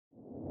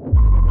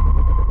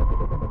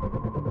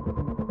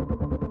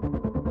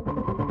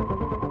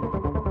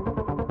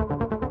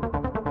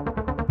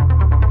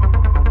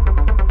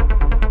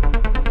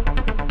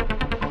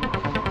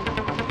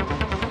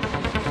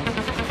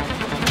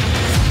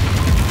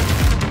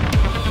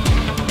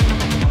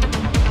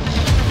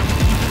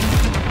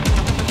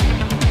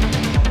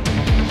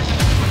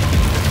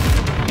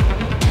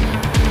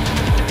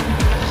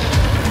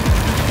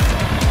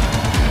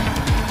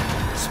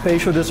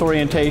spatial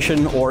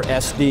disorientation, or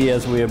SD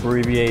as we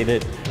abbreviate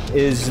it,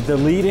 is the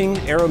leading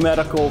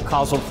aeromedical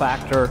causal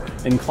factor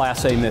in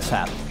Class A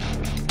mishap.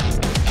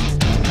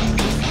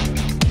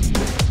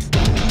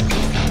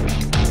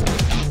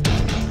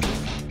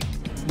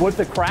 What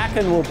the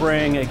Kraken will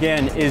bring,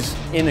 again, is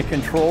in a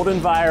controlled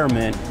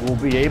environment, we'll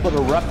be able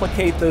to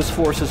replicate those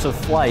forces of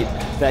flight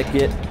that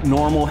get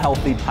normal,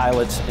 healthy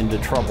pilots into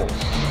trouble.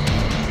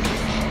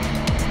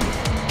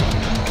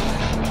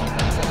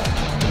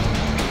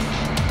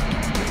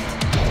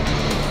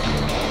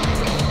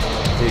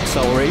 The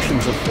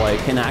accelerations of flight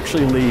can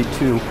actually lead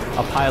to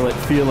a pilot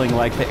feeling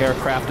like the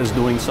aircraft is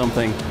doing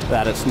something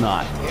that it's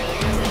not.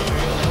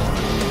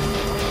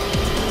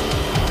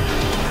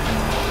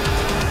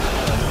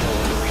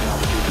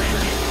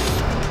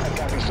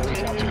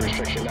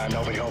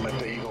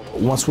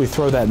 Once we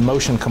throw that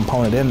motion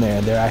component in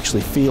there, they're actually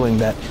feeling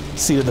that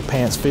seat of the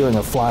pants feeling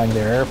of flying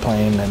their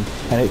airplane, and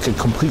it could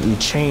completely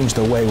change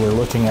the way we're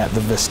looking at the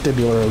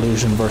vestibular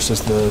illusion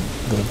versus the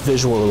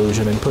visual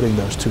illusion and putting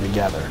those two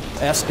together.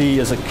 SD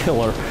is a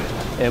killer,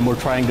 and we're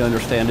trying to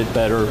understand it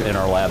better in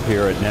our lab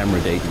here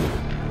at Dayton.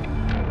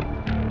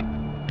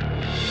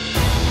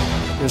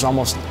 There's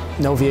almost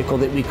no vehicle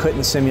that we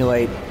couldn't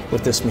simulate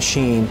with this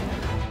machine,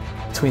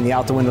 between the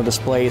out-the-window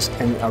displays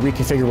and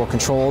reconfigurable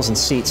controls and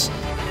seats.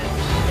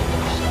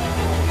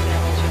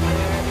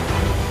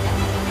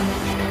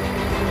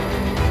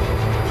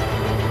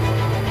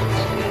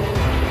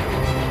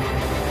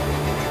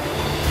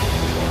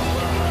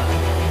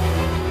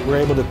 We're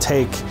able to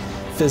take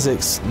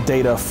physics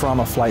data from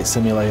a flight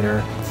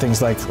simulator,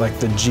 things like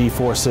the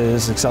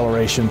G-forces,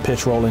 acceleration,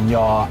 pitch, roll, and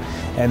yaw,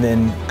 and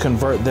then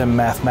convert them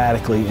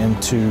mathematically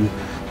into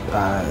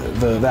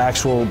the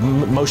actual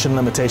motion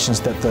limitations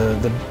that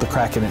the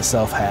Kraken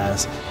itself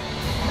has.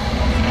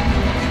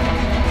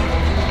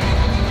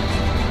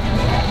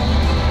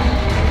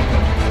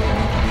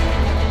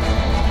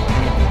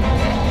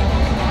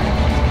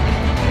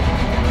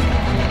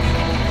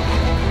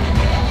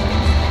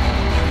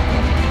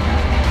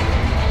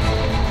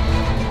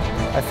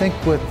 I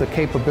think with the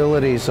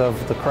capabilities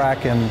of the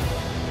Kraken,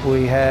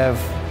 we have,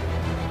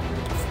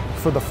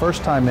 for the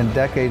first time in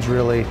decades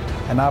really,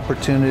 an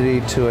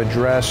opportunity to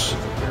address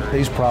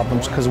these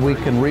problems because we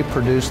can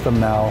reproduce them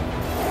now.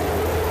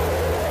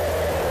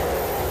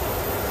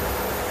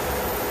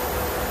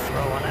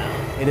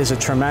 It is a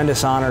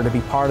tremendous honor to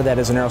be part of that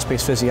as an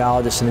aerospace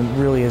physiologist, and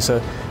it really is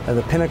the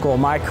pinnacle of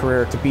my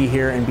career to be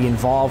here and be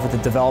involved with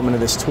the development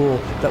of this tool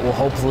that will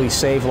hopefully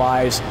save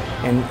lives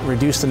and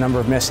reduce the number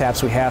of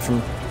mishaps we have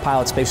from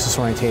pilot spatial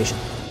disorientation.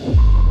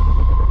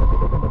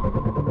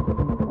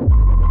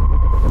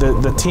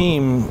 The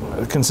team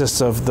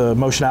consists of the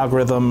motion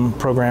algorithm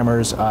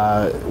programmers.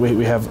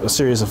 We have a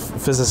series of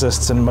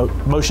physicists and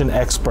motion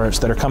experts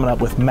that are coming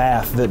up with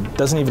math that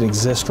doesn't even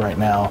exist right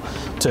now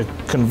to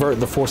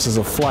convert the forces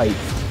of flight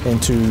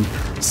into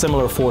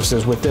similar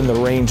forces within the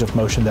range of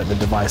motion that the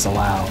device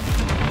allows.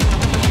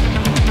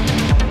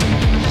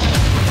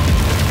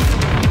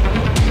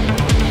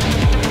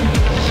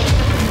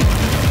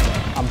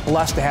 I'm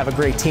blessed to have a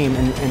great team,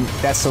 and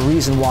that's the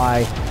reason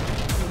why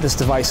this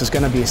device is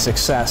going to be a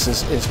success,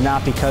 is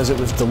not because it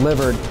was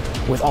delivered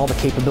with all the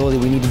capability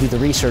we need to do the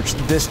research.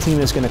 This team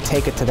is going to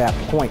take it to that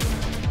point.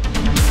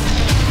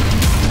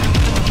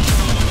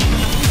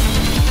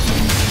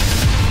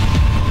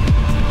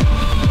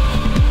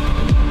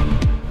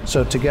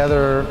 So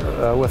together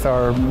with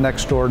our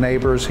next door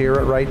neighbors here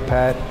at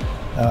Wright-Patt,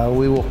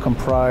 we will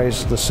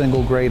comprise the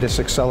single greatest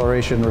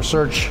acceleration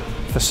research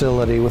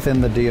facility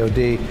within the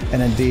DoD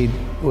and indeed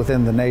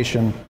within the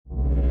nation.